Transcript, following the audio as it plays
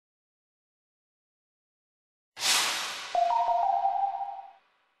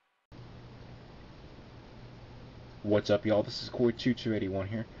What's up, y'all? This is Corey2281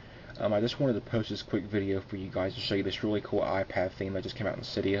 here. I just wanted to post this quick video for you guys to show you this really cool iPad theme that just came out in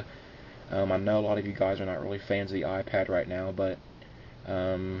Cydia. I know a lot of you guys are not really fans of the iPad right now, but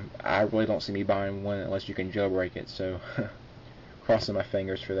I really don't see me buying one unless you can jailbreak it, so crossing my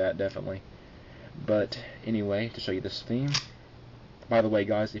fingers for that, definitely. But anyway, to show you this theme. By the way,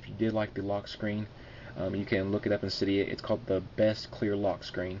 guys, if you did like the lock screen, you can look it up in Cydia. It's called the Best Clear Lock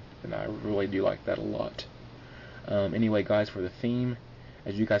Screen, and I really do like that a lot. Anyway, guys, for the theme,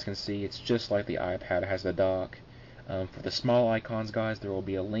 as you guys can see, it's just like the iPad. It has the dock. For the small icons, guys, there will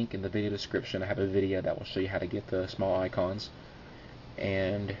be a link in the video description. I have a video that will show you how to get the small icons.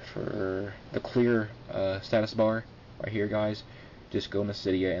 And for the clear status bar right here, guys, just go into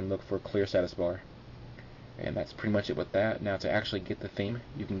Cydia and look for clear status bar. And that's pretty much it with that. Now, to actually get the theme,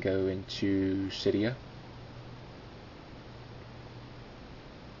 you can go into Cydia.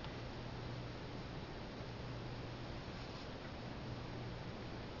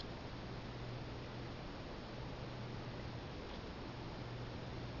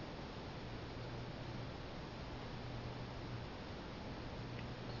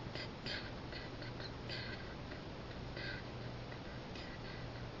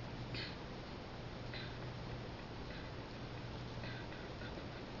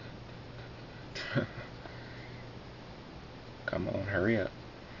 Come on, hurry up.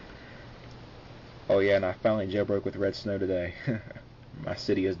 Oh yeah, and I finally jailbroke with Red Snow today. My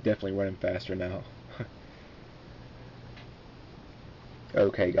Cydia is definitely running faster now.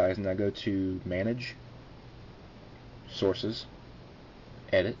 Okay, guys, now go to Manage, Sources,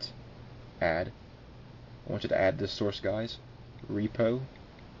 Edit, Add. I want you to add this source, guys. Repo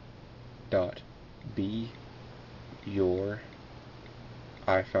dot be your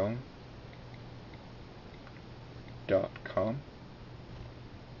iPhone .com.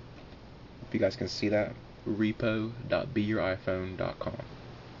 If you guys can see that, repo.beyouriphone.com.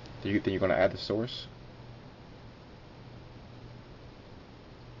 Then you're going to add the source.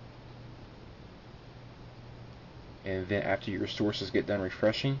 And then after your sources get done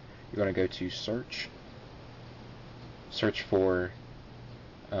refreshing, you're going to go to search. Search for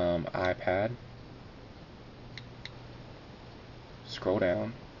iPad. Scroll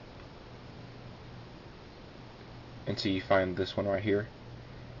down until you find this one right here.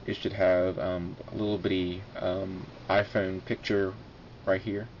 It should have a little bitty iPhone picture right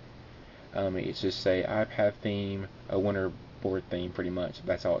here. It's just say iPad theme, a winter board theme, pretty much.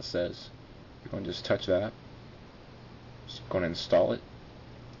 That's all it says. You're going to just touch that. Just going to install it.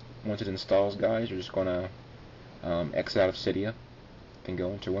 Once it installs, guys, you're just going to exit out of Cydia, then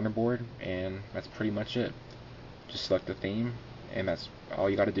go into Winterboard, and that's pretty much it. Just select the theme, and that's all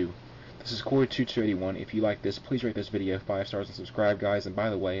you got to do. This is Corey2281. If you like this, please rate this video 5 stars and subscribe, guys. And by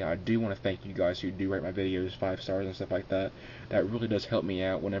the way, I do want to thank you guys who do rate my videos 5 stars and stuff like that. That really does help me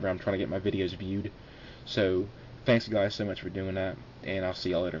out whenever I'm trying to get my videos viewed. So, thanks guys so much for doing that, and I'll see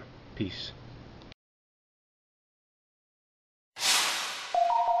y'all later. Peace.